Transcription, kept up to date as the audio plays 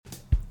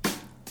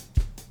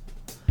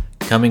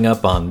Coming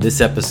up on this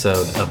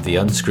episode of The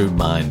Unscrewed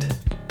Mind,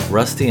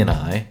 Rusty and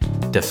I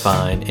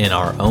define in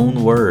our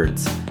own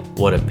words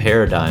what a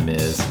paradigm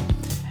is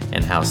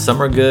and how some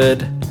are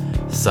good,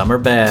 some are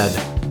bad,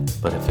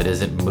 but if it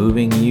isn't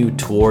moving you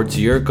towards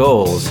your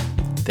goals,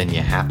 then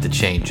you have to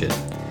change it.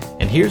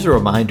 And here's a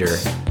reminder,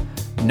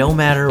 no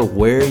matter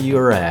where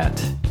you're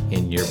at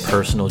in your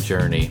personal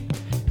journey,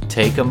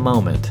 take a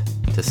moment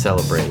to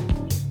celebrate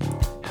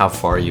how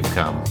far you've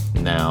come.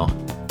 Now,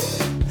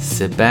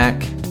 sit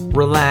back,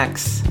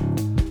 relax,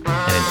 and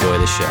enjoy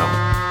the show.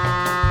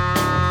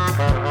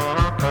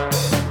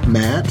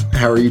 Matt,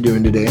 how are you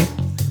doing today?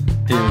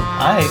 Dude,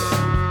 I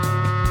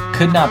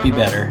could not be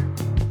better.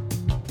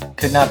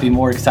 Could not be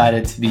more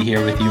excited to be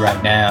here with you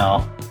right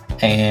now.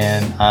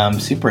 And I'm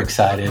super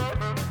excited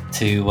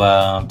to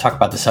talk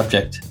about the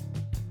subject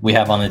we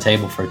have on the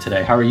table for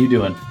today. How are you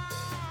doing?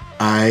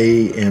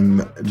 I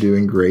am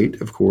doing great,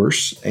 of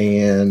course.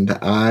 And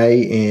I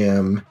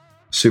am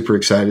super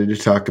excited to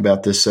talk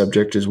about this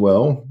subject as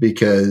well,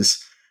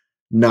 because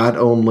not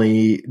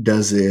only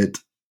does it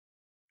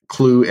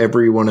clue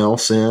everyone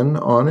else in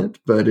on it,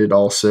 but it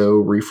also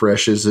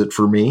refreshes it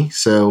for me.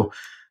 So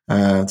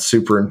it's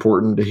super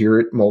important to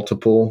hear it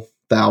multiple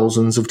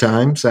thousands of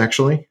times,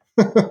 actually.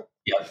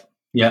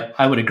 Yep,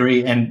 I would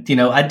agree. And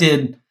I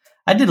did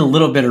a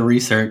little bit of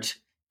research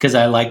because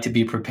I like to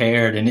be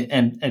prepared,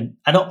 and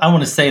I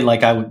want to say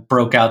like I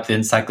broke out the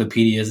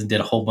encyclopedias and did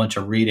a whole bunch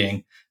of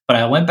reading, but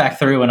I went back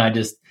through and I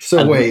just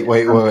wait.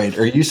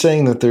 Are you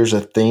saying that there's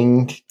a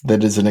thing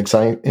that is an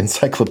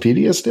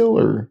encyclopedia still,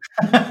 or?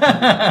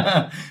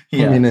 Yeah,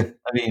 I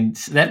mean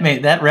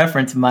that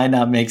reference might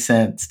not make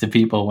sense to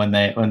people when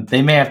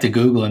they may have to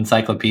Google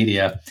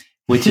encyclopedia,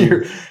 which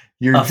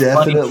you're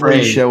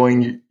definitely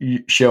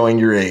showing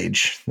your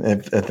age.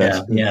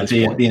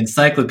 The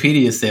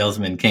encyclopedia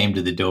salesman came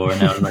to the door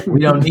and I was like, "We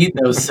don't need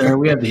those, sir.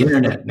 We have the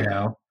internet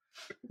now."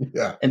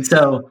 Yeah. And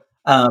so,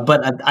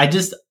 but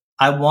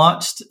I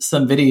watched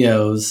some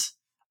videos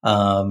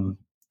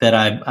that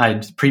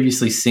I'd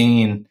previously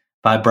seen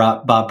by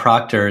Bob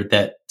Proctor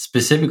that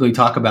specifically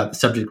talk about the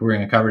subject we're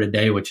going to cover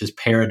today, which is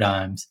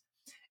paradigms.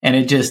 And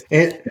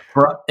it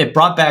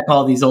brought back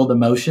all these old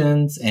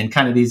emotions and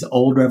kind of these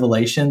old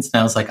revelations. And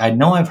I was like, I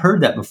know I've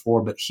heard that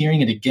before, but hearing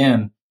it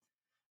again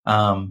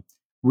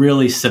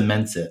really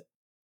cements it.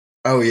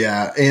 Oh,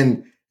 yeah.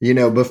 And,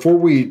 before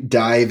we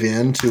dive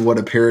into what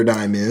a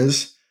paradigm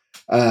is,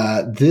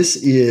 this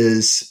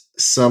is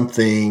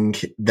something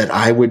that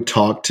I would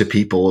talk to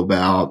people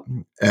about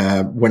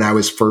when I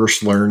was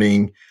first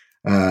learning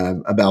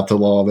about the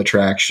law of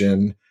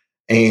attraction.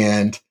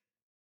 And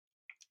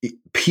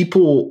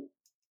people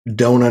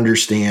don't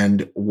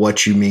understand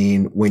what you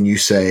mean when you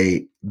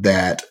say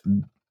that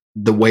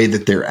the way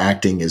that they're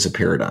acting is a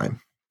paradigm.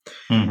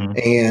 Mm-hmm.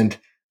 And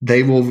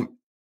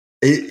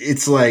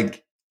it's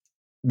like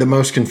the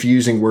most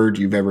confusing word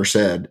you've ever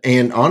said.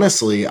 And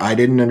honestly, I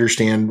didn't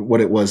understand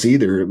what it was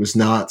either. It was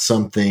not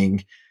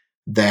something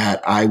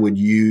that I would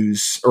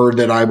use or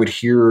that I would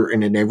hear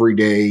in an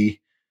everyday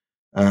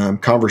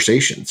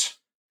conversations.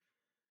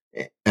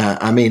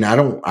 I mean, I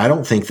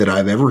don't think that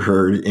I've ever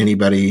heard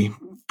anybody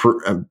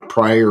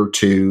prior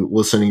to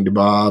listening to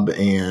Bob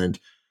and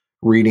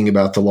reading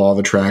about the law of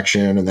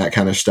attraction and that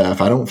kind of stuff.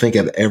 I don't think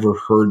I've ever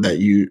heard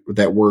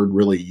that word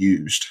really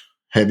used.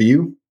 Have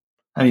you?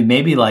 I mean,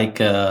 maybe like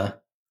a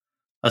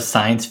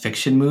science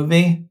fiction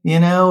movie,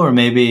 or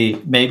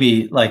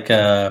maybe like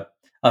a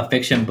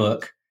fiction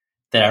book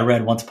that I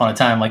read once upon a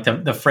time. Like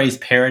the phrase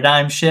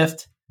paradigm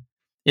shift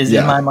is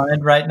in my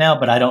mind right now,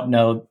 but I don't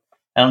know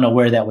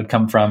where that would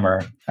come from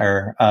or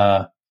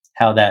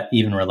how that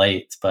even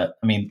relates. But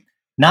I mean,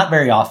 not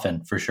very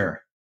often, for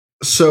sure.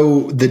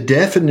 So the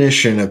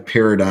definition of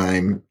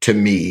paradigm to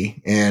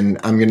me, and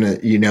I'm going to,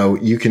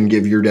 you can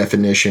give your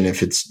definition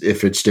if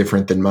it's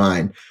different than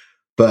mine,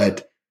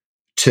 but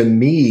to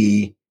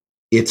me,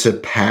 it's a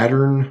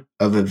pattern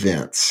of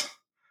events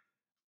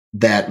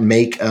that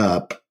make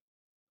up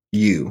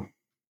you.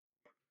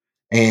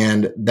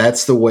 And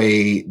that's the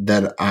way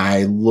that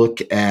I look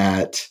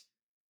at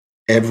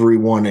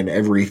everyone and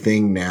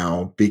everything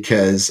now,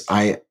 because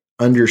I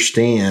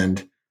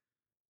understand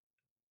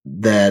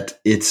that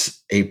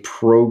it's a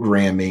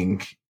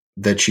programming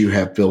that you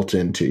have built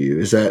into you.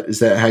 Is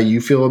that how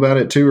you feel about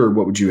it too, or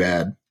what would you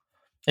add?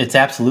 It's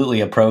absolutely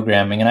a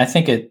programming. And I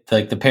think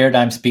the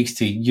paradigm speaks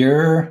to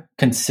your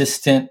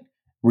consistent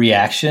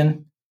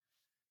reaction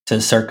to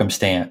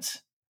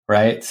circumstance,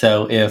 right?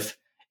 So if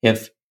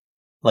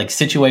like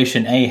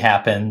situation A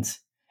happens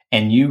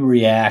and you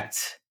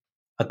react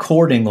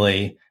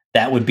accordingly,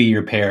 that would be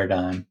your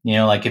paradigm.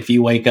 Like if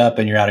you wake up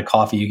and you're out of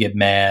coffee, you get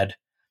mad,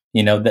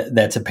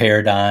 that's a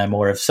paradigm.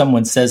 Or if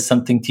someone says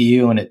something to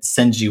you and it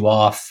sends you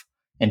off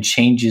and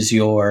changes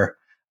your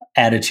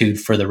attitude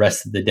for the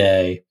rest of the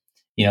day,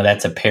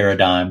 that's a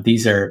paradigm.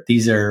 These are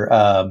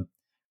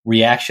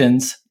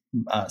reactions,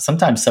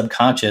 sometimes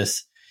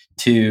subconscious,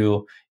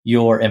 to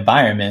your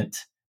environment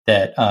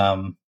that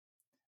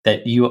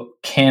you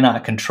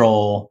cannot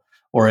control,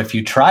 or if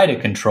you try to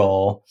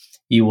control,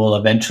 you will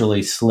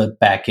eventually slip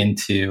back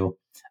into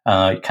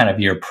kind of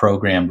your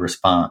programmed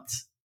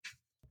response.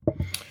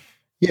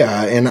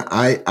 Yeah, and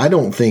I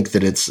don't think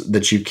that it's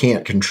that you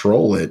can't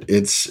control it.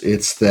 It's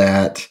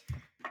that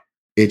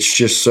it's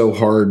just so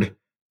hard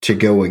to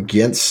go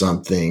against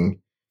something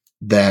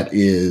that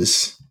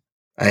is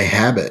a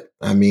habit.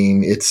 I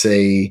mean, it's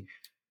the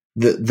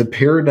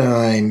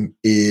paradigm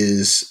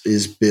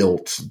is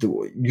built.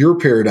 Your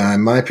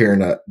paradigm, my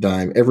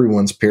paradigm,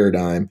 everyone's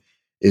paradigm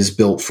is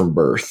built from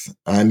birth.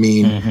 I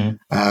mean,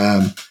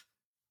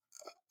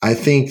 I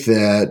think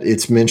that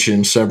it's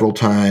mentioned several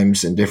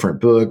times in different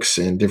books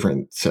and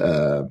different,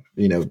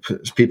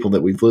 people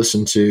that we've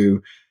listened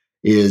to,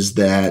 is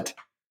that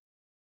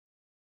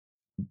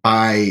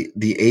by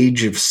the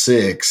age of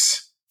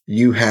 6,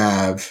 you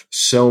have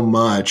so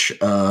much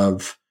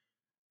of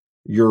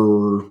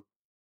your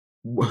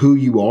who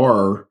you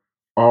are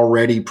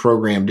already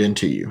programmed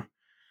into you.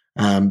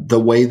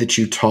 The way that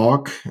you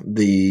talk,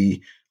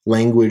 the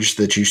language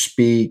that you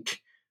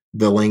speak,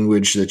 the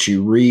language that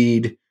you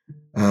read,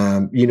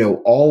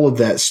 all of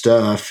that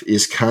stuff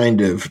is kind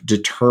of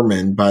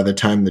determined by the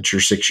time that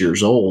you're 6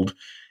 years old.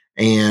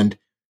 And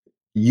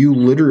you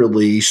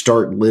literally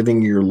start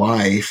living your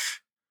life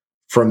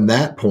from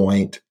that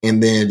point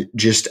and then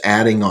just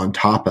adding on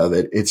top of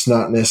it. It's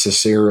not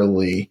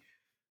necessarily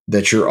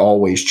that you're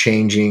always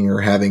changing or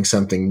having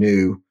something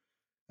new.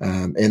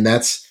 And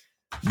that's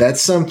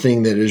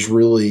something that has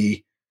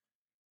really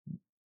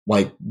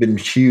been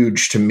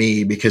huge to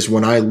me, because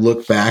when I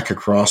look back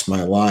across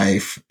my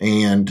life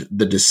and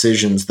the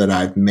decisions that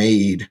I've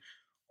made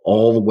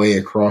all the way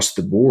across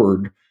the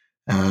board,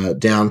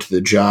 down to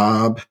the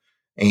job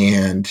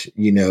and,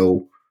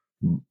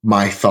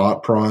 my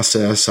thought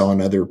process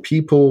on other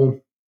people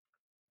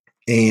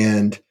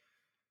and,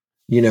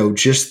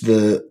 just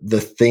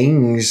the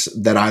things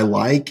that I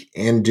like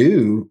and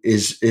do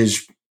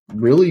is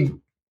really,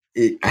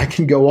 I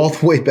can go all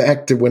the way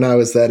back to when I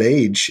was that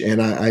age.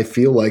 And I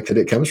feel like that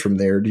it comes from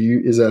there.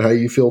 Is that how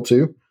you feel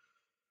too?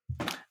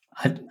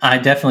 I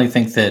definitely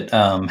think that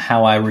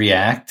how I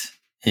react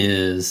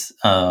is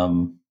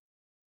definitely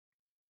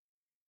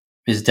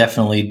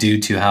due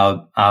to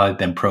how I've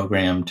been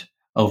programmed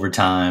over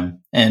time.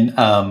 And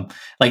I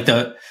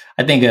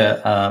think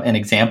an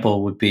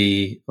example would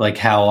be like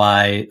how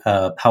I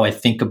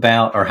think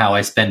about or how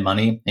I spend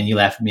money. And you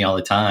laugh at me all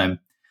the time,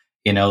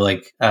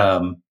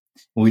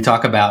 when we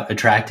talk about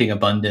attracting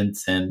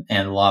abundance and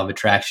the law of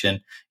attraction,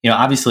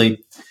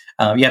 obviously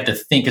you have to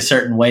think a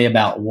certain way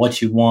about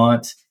what you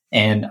want.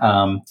 And,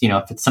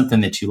 if it's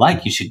something that you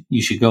like,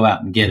 you should go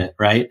out and get it.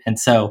 Right. And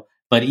so,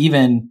 but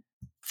even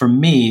for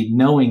me,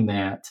 knowing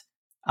that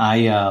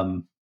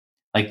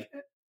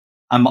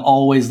I'm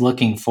always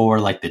looking for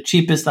like the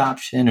cheapest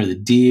option or the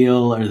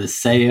deal or the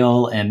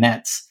sale. And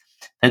that's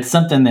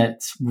something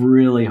that's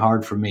really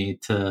hard for me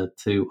to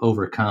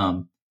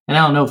overcome. And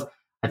I don't know if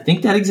I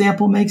think that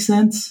example makes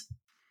sense.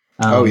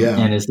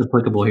 And is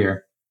applicable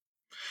here.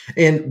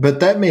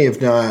 But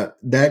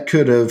that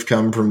could have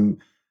come from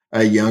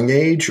a young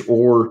age,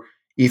 or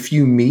if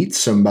you meet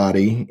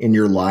somebody in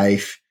your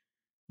life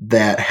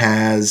that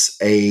has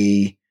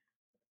a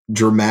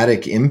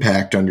dramatic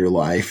impact on your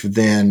life,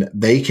 then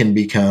they can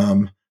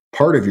become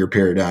part of your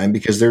paradigm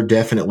because they're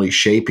definitely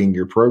shaping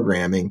your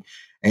programming.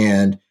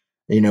 And,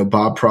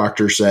 Bob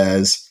Proctor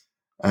says,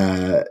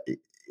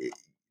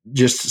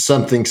 just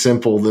something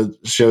simple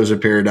that shows a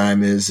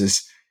paradigm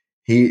is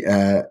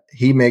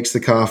he makes the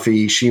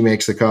coffee, she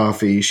makes the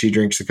coffee, she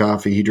drinks the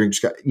coffee, he drinks,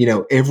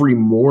 every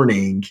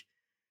morning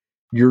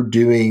you're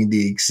doing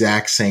the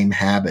exact same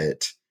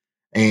habit,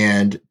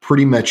 and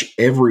pretty much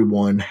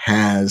everyone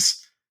has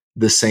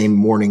the same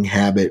morning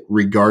habit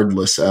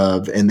regardless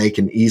of, and they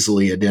can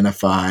easily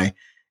identify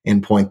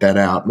and point that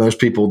out. Most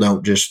people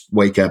don't just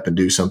wake up and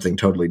do something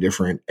totally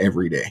different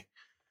every day.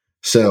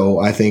 So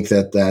I think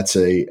that that's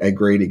a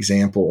great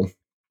example.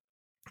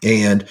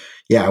 And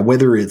yeah,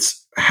 whether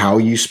it's how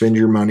you spend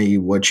your money,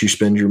 what you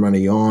spend your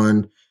money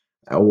on,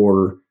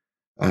 or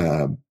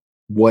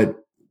what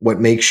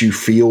makes you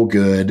feel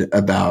good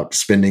about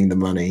spending the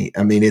money.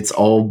 I mean, it's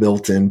all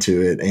built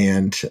into it.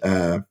 And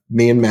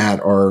me and Matt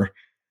are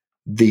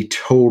the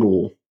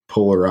total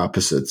polar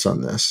opposites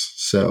on this.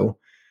 So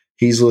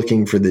he's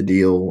looking for the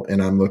deal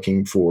and I'm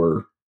looking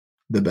for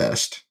the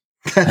best.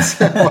 That's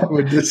how I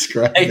would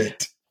describe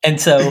it. And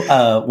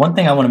so one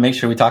thing I want to make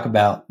sure we talk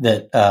about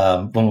that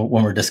when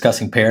we're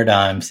discussing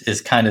paradigms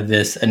is kind of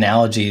this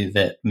analogy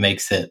that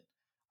makes it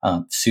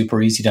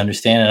super easy to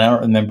understand. And I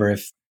don't remember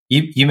if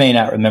you may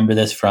not remember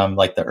this from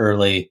like the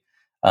early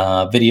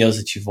videos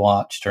that you've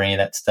watched or any of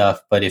that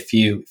stuff. But if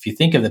you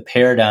think of the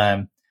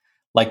paradigm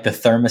like the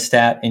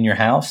thermostat in your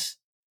house,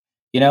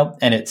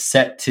 and it's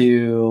set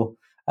to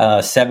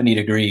 70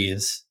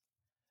 degrees.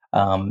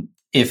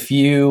 If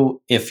you're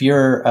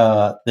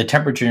the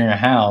temperature in your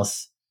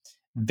house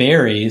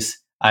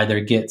varies, either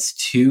gets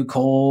too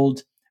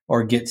cold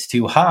or gets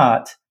too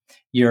hot,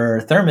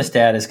 your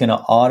thermostat is going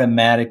to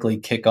automatically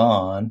kick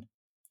on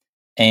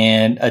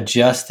and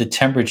adjust the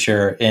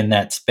temperature in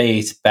that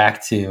space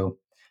back to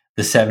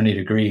the 70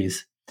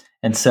 degrees.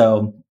 And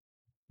so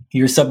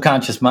your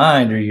subconscious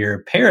mind or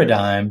your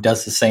paradigm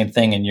does the same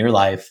thing in your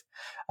life,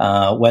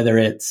 whether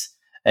it's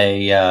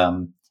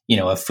a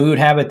food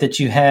habit that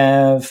you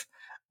have,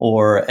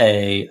 or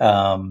like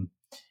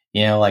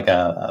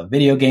a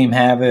video game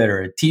habit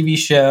or a TV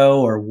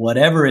show or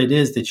whatever it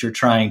is that you're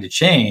trying to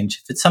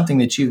change. If it's something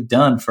that you've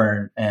done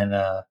for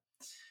a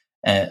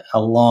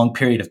long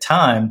period of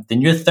time,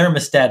 then your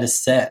thermostat is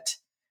set.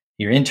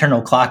 Your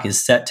internal clock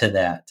is set to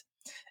that.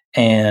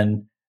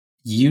 And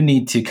you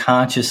need to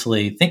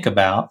consciously think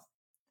about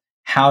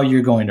how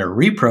you're going to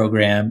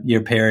reprogram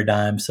your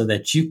paradigm so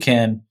that you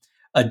can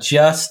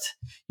adjust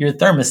your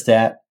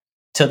thermostat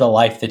to the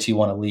life that you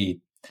want to lead.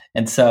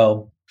 And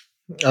so,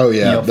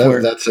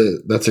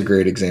 that's a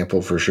great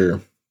example for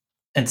sure.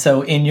 And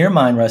so in your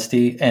mind,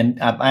 Rusty, and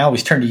I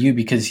always turn to you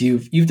because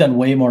you've done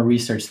way more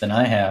research than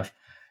I have.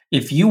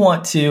 If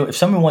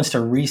someone wants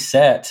to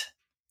reset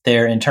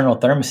their internal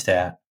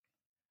thermostat,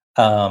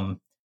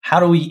 how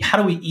do we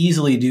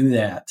easily do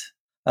that?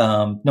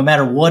 No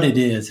matter what it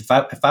is,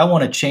 if I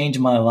want to change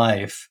my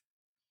life,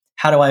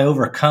 how do I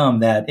overcome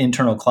that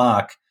internal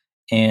clock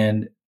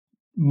and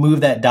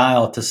move that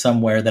dial to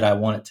somewhere that I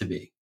want it to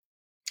be?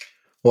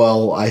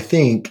 Well, I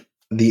think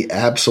the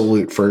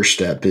absolute first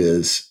step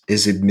is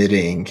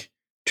admitting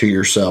to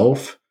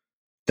yourself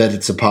that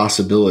it's a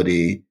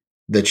possibility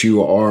that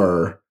you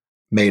are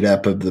made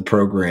up of the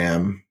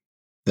program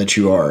that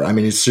you are. I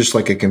mean, it's just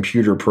like a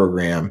computer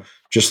program,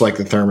 just like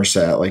the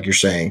thermostat, like you're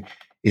saying,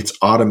 it's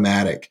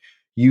automatic.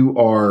 You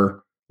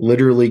are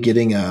literally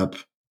getting up,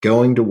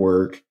 going to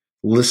work,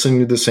 listening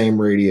to the same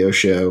radio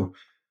show,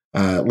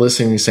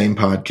 listening to the same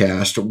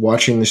podcast,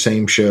 watching the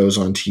same shows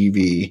on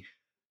TV,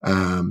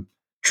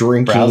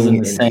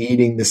 drinking and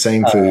eating the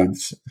same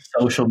foods,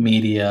 social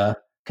media,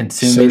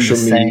 consuming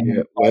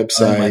same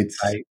websites.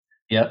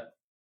 Yep.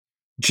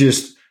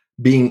 Just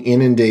being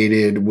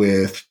inundated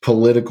with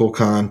political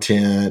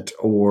content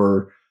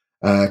or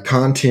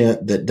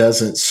content that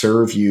doesn't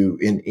serve you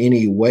in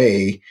any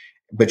way,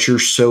 but you're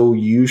so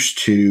used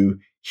to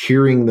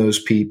hearing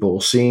those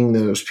people, seeing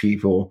those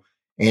people,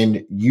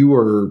 and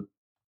you're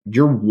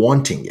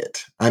wanting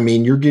it. I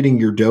mean, you're getting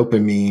your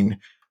dopamine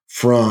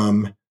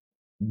from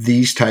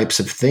these types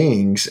of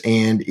things.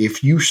 And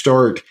if you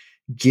start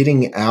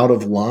getting out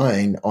of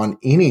line on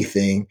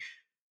anything,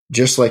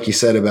 just like you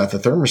said about the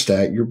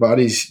thermostat, your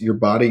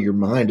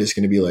mind is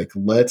going to be like,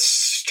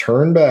 let's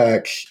turn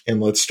back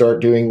and let's start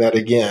doing that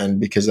again,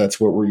 because that's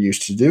what we're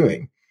used to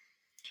doing.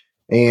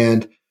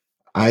 And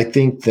I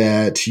think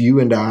that you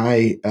and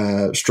I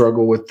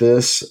struggle with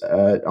this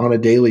on a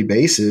daily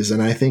basis.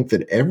 And I think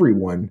that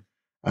everyone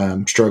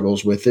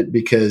struggles with it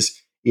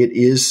because it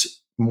is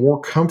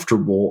more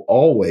comfortable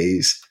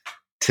always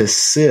to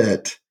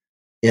sit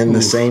in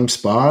the same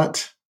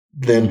spot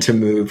than to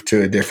move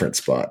to a different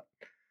spot.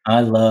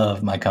 I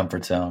love my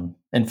comfort zone.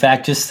 In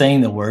fact, just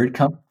saying the word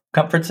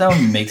comfort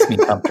zone makes me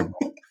comfortable.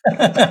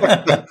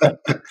 I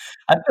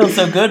feel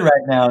so good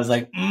right now. It's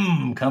like,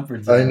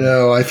 comfort zone. I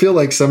know. I feel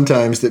like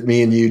sometimes that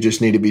me and you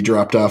just need to be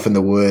dropped off in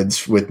the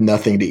woods with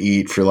nothing to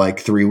eat for like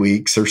 3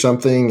 weeks or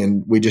something.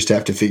 And we just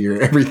have to figure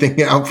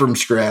everything out from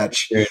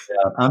scratch.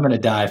 I'm going to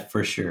die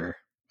for sure.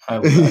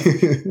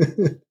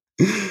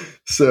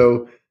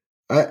 So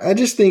I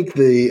just think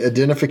the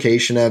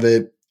identification of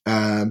it,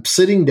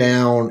 sitting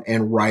down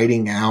and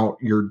writing out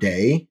your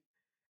day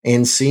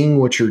and seeing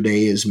what your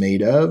day is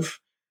made of,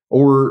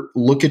 or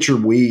look at your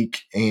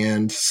week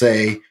and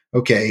say,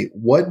 okay,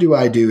 what do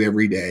I do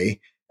every day?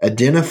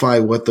 Identify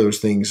what those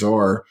things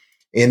are,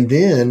 and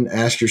then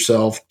ask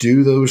yourself,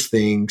 do those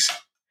things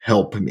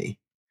help me?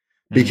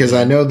 Because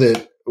I know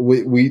that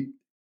we're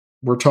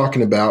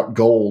talking about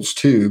goals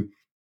too.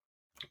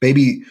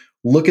 Maybe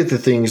look at the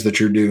things that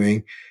you're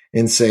doing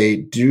and say,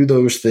 do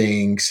those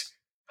things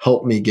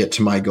help me get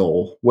to my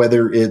goal?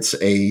 Whether it's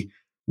a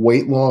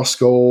weight loss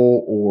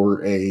goal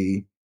or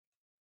a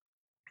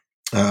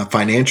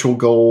financial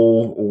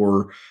goal,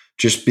 or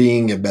just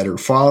being a better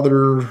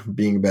father,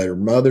 being a better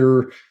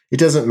mother. It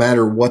doesn't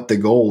matter what the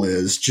goal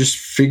is. Just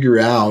figure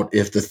out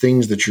if the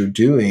things that you're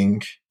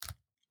doing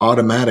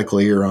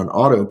automatically or on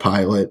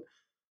autopilot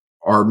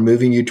are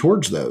moving you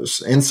towards those.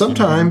 And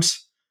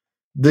sometimes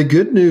the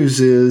good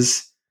news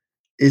is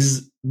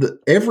that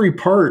every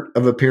part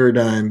of a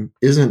paradigm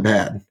isn't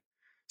bad.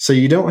 So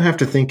you don't have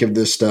to think of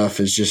this stuff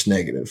as just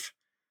negative.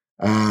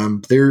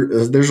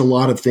 There's a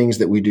lot of things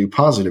that we do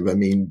positive. I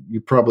mean,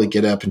 you probably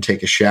get up and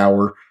take a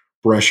shower,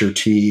 brush your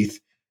teeth,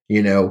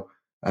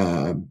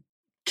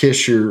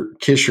 kiss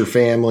your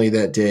family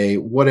that day,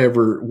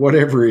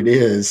 whatever it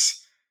is,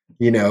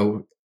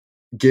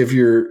 give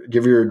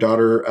your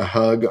daughter a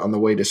hug on the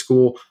way to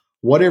school,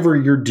 whatever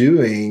you're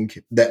doing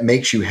that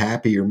makes you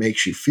happy or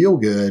makes you feel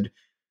good.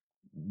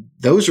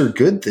 Those are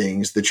good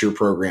things that you're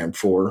programmed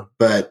for,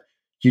 but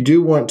you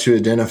do want to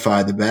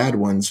identify the bad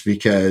ones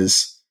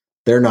because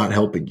they're not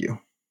helping you.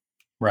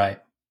 Right.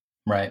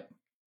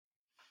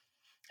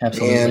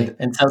 Absolutely.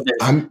 And so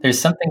there's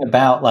something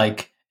about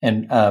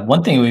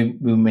one thing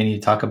we may need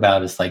to talk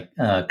about is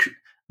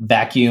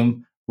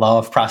vacuum law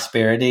of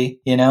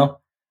prosperity,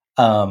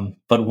 but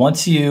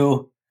once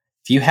you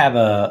if you have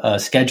a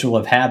schedule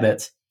of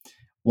habits,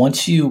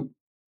 once you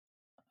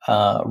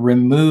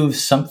remove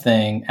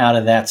something out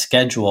of that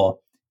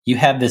schedule, you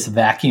have this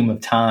vacuum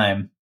of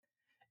time,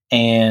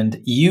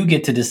 and you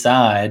get to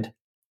decide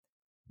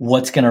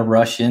what's going to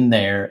rush in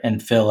there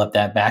and fill up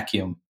that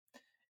vacuum.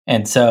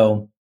 And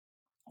so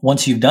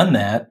once you've done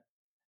that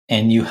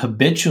and you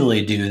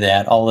habitually do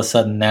that, all of a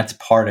sudden that's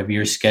part of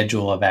your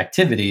schedule of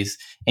activities,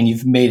 and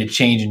you've made a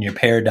change in your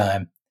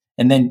paradigm.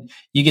 And then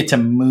you get to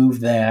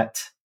move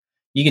that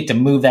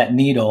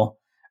needle,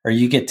 or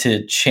you get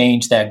to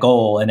change that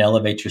goal and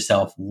elevate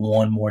yourself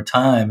one more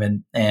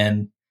time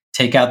and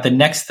take out the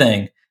next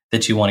thing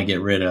that you want to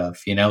get rid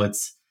of.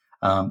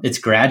 It's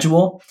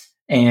gradual.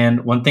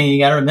 And one thing you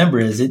got to remember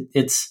is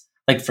it's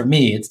like, for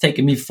me, it's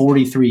taken me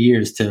 43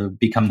 years to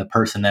become the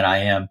person that I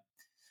am.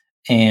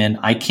 And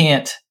I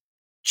can't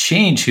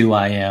change who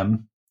I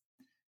am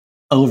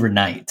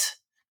overnight.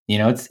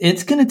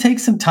 It's going to take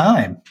some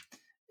time,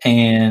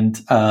 and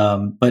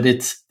but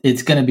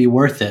it's going to be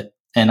worth it.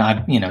 And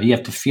you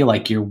have to feel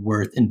like you're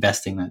worth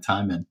investing that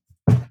time in.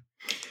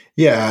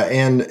 Yeah,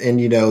 and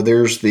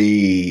there's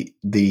the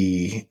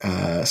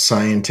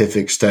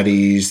scientific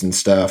studies and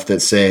stuff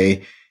that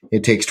say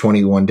it takes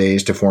 21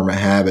 days to form a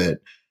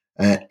habit,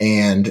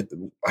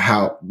 and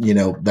how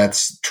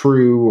that's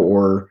true,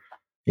 or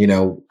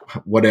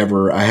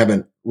whatever. I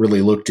haven't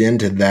really looked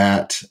into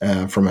that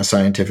from a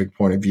scientific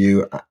point of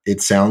view.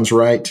 It sounds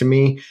right to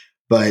me,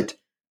 but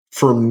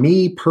for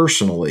me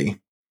personally,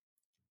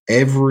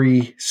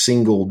 every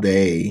single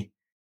day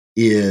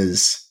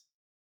is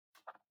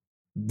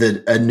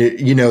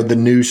the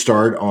new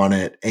start on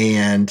it.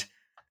 And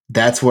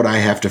that's what I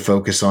have to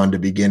focus on to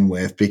begin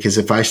with, because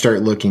if I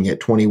start looking at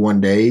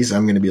 21 days,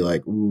 I'm going to be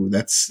like, ooh,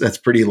 that's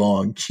pretty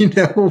long,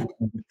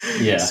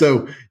 Yeah.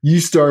 So you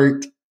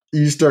start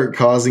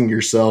causing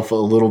yourself a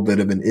little bit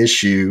of an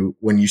issue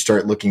when you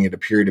start looking at a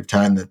period of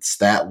time that's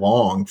that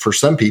long for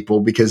some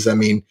people, because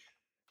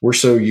we're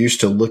so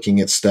used to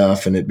looking at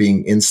stuff and it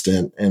being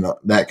instant and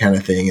that kind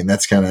of thing. And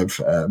that's kind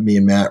of me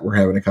and Matt were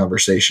having a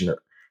conversation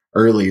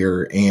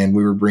earlier, and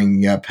we were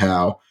bringing up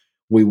how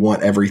we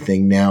want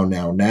everything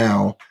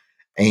now.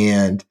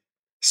 And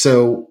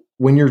so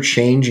when you're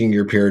changing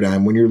your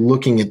paradigm, when you're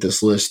looking at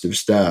this list of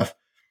stuff,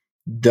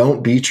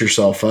 don't beat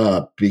yourself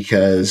up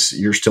because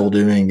you're still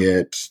doing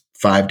it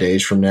 5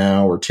 days from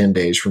now or 10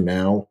 days from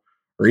now,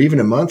 or even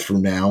a month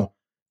from now.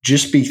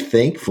 Just be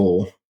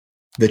thankful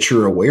that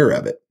you're aware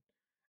of it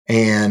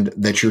and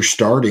that you're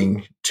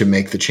starting to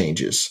make the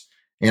changes.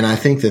 And I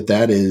think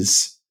that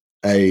is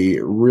a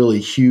really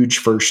huge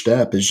first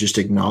step, is just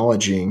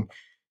acknowledging,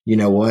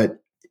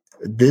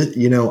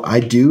 I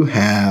do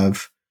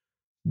have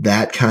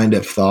that kind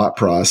of thought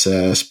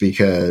process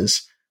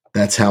because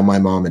that's how my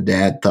mom and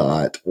dad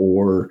thought,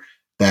 or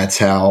that's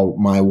how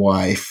my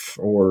wife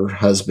or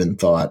husband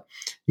thought,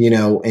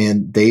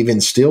 and they've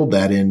instilled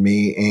that in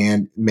me.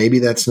 And maybe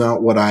that's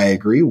not what I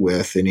agree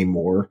with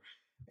anymore.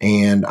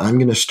 And I'm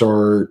going to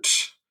start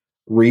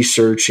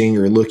researching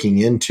or looking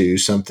into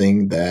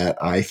something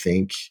that I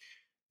think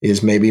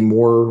is maybe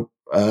more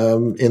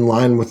in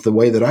line with the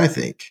way that I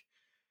think.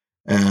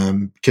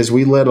 Because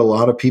we let a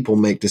lot of people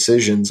make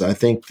decisions. I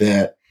think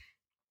that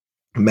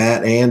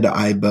Matt and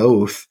I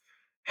both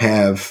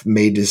have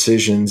made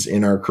decisions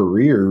in our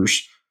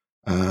careers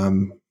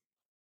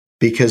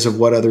because of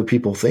what other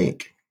people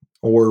think,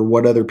 or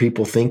what other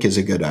people think is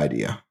a good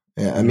idea.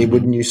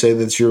 Wouldn't you say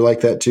that you're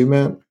like that too,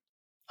 Matt?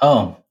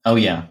 Oh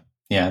yeah.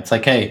 Yeah. It's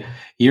like, hey,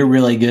 you're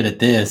really good at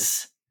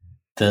this.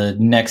 The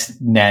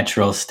next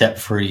natural step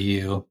for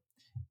you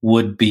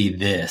would be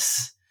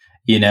this,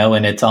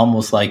 and it's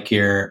almost like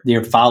you're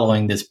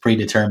following this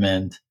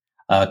predetermined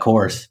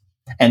course.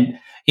 And,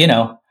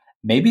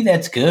 maybe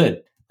that's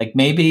good. Like,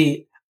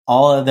 maybe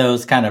all of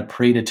those kind of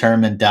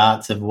predetermined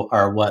dots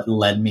are what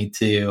led me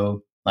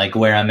to like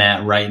where I'm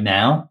at right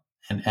now,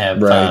 and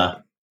have,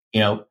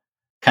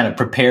 kind of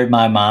prepared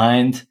my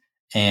mind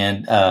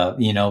and,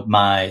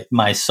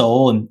 my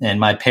soul and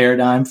my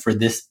paradigm for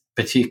this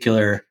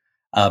particular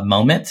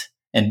moment.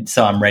 And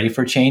so I'm ready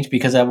for change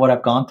because of what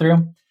I've gone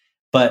through.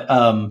 But,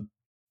 I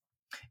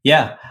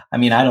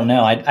don't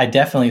know. I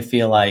definitely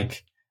feel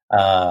like,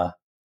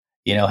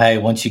 hey,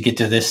 once you get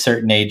to this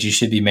certain age, you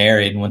should be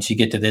married. And once you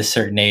get to this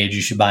certain age,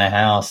 you should buy a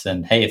house.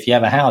 And hey, if you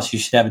have a house, you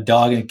should have a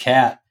dog and a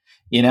cat,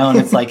 and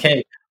it's like,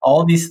 hey,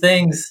 all these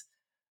things,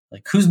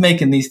 like, who's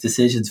making these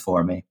decisions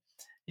for me?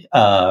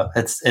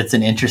 It's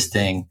an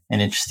interesting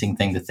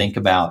thing to think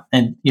about.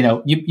 And,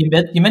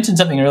 you mentioned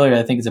something earlier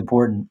I think is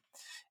important,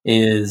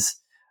 is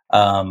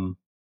don't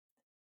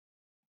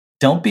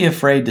be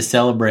afraid to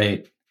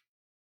celebrate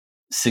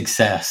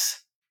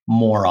success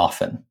more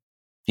often.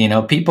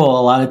 People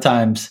a lot of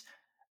times,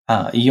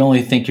 you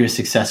only think you're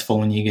successful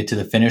when you get to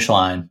the finish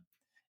line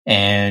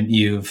and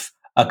you've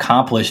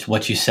accomplished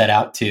what you set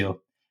out to.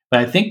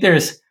 But I think there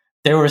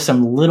were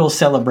some little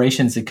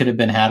celebrations that could have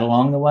been had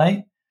along the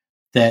way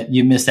that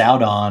you miss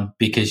out on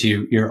because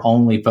you're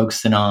only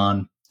focusing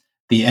on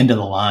the end of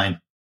the line.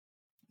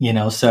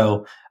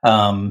 So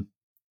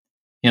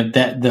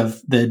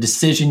that the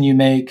decision you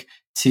make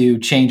to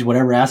change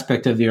whatever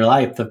aspect of your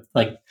life,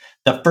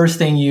 the first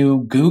thing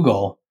you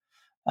Google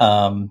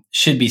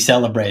should be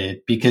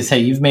celebrated, because, hey,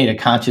 you've made a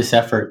conscious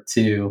effort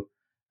to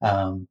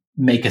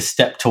make a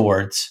step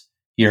towards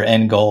your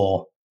end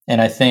goal.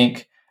 And I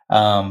think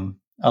a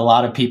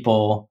lot of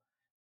people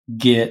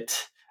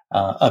get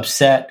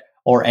upset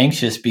or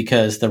anxious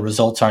because the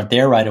results aren't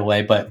there right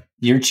away, but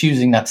you're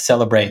choosing not to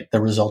celebrate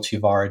the results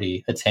you've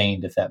already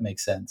attained, if that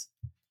makes sense.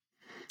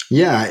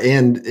 Yeah.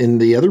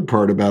 And the other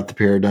part about the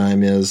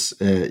paradigm is,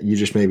 you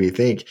just made me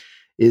think,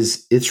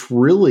 is it's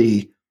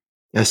really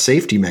a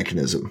safety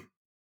mechanism.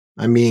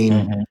 I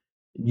mean,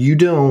 you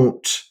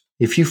don't,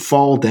 if you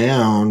fall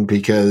down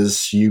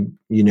because you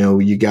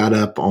got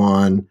up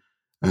on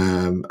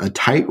a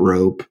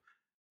tightrope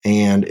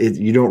and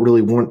you don't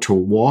really want to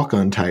walk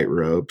on tight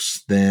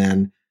ropes,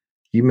 then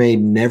you may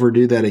never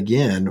do that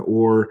again.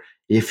 Or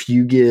if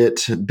you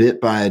get bit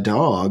by a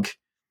dog,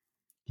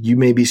 you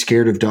may be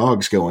scared of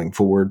dogs going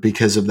forward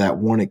because of that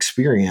one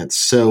experience.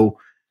 So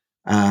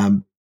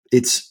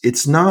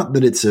it's not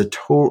that it's a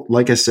total,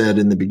 like I said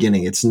in the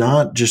beginning, it's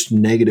not just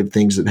negative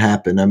things that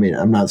happen. I mean,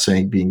 I'm not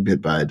saying being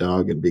bit by a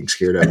dog and being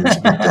scared of it is a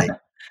good thing,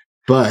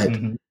 but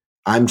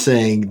I'm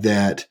saying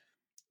that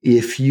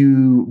if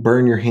you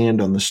burn your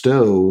hand on the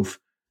stove,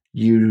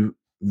 you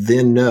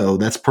then know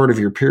that's part of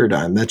your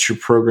paradigm. That's your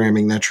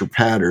programming. That's your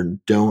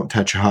pattern. Don't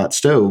touch a hot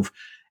stove.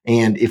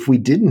 And if we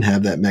didn't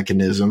have that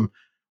mechanism,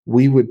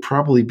 we would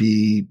probably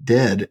be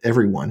dead,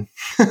 everyone,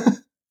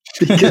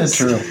 because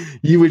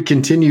you would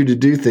continue to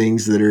do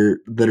things that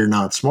are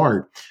not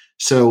smart.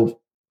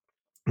 So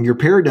your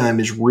paradigm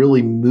is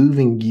really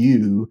moving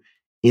you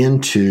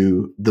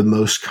into the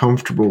most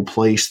comfortable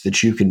place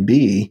that you can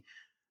be.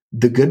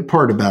 The good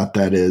part about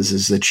that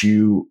is that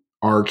you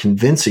are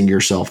convincing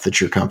yourself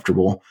that you're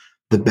comfortable.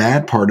 The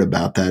bad part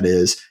about that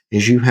is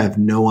you have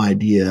no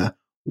idea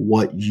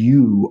what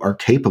you are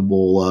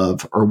capable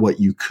of or what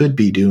you could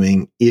be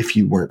doing if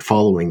you weren't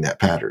following that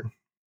pattern.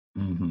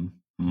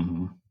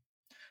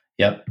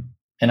 Yep.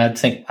 And I'd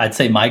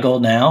say my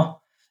goal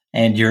now,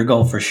 and your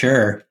goal for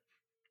sure,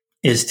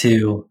 is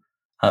to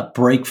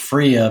break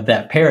free of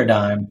that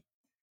paradigm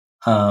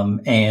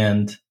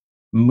and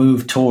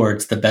move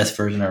towards the best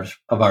version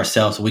of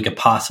ourselves we could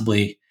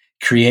possibly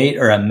create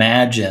or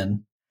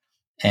imagine.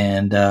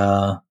 And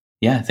I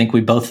think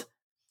we both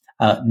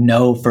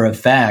know for a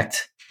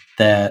fact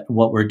that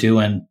what we're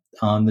doing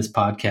on this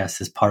podcast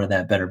is part of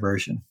that better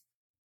version.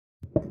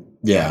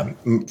 Yeah,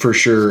 for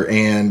sure.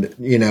 And,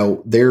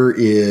 there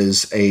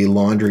is a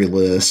laundry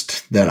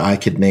list that I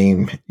could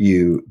name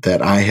you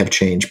that I have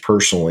changed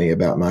personally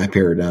about my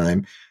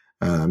paradigm.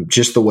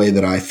 Just the way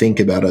that I think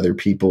about other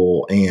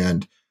people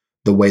and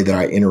the way that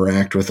I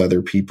interact with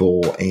other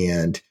people,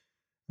 and,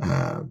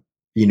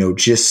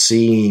 just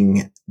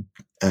seeing,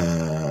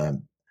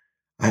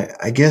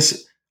 I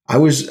guess I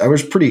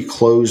was pretty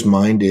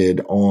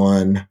closed-minded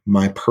on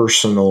my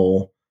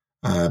personal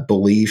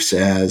beliefs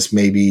as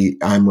maybe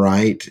I'm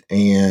right,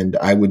 and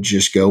I would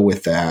just go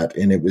with that.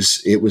 And it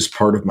was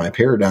part of my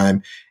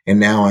paradigm. And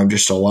now I'm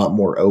just a lot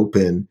more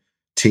open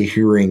to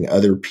hearing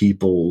other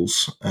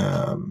people's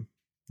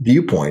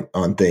viewpoint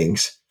on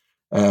things,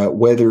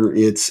 whether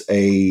it's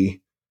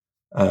a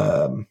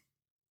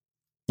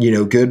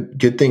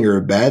good thing or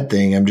a bad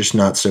thing. I'm just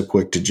not so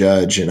quick to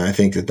judge, and I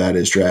think that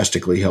has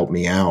drastically helped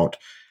me out.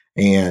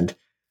 And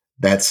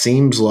that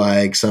seems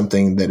like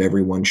something that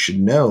everyone should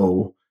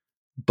know,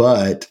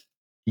 but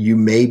you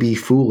may be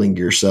fooling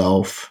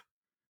yourself,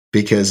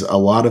 because a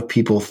lot of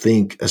people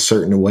think a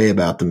certain way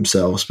about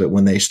themselves, but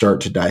when they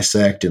start to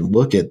dissect and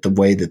look at the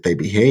way that they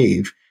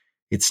behave,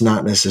 it's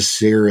not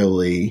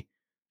necessarily,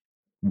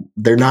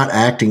 they're not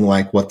acting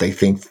like what they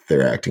think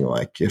they're acting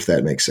like, if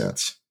that makes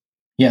sense.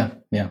 Yeah,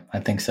 I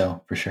think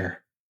so, for sure.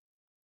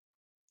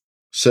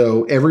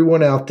 So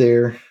everyone out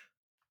there,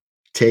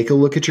 take a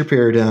look at your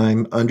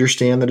paradigm,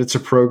 understand that it's a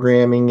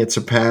programming, it's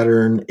a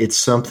pattern, it's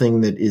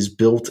something that is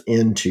built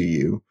into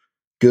you,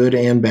 good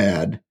and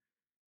bad,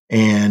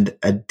 and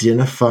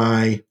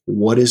identify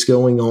what is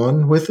going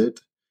on with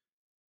it,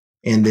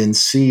 and then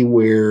see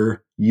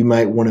where you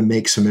might want to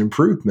make some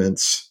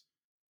improvements.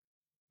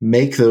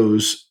 Make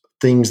those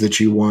things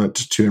that you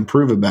want to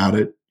improve about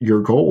it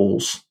your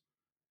goals,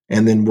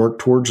 and then work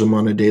towards them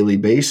on a daily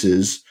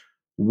basis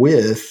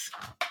with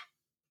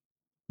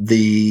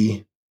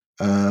the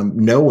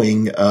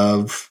knowing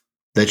of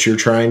that you're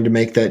trying to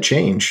make that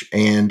change.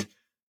 And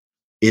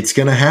it's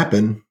going to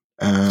happen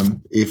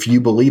if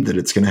you believe that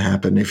it's going to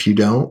happen. If you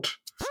don't,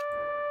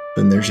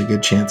 then there's a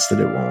good chance that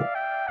it won't.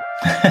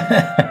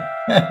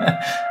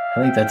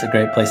 I think that's a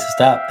great place to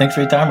stop. Thanks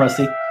for your time,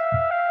 Rusty.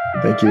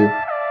 Thank you.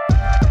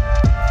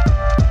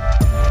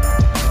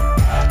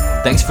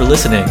 Thanks for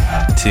listening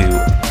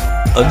to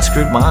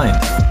Unscrewed Mind.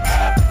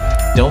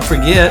 Don't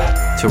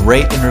forget to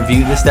rate and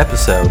review this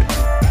episode,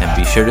 and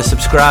be sure to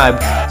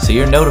subscribe so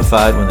you're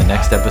notified when the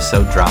next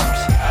episode drops.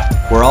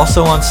 We're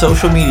also on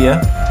social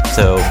media,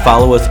 so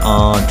follow us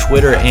on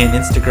Twitter and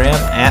Instagram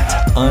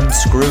at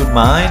Unscrewed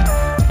Mind,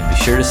 and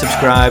be sure to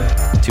subscribe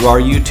to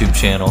our YouTube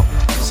channel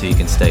so you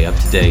can stay up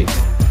to date.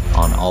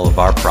 on all of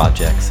our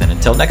projects. And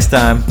until next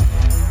time,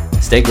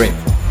 stay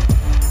grateful.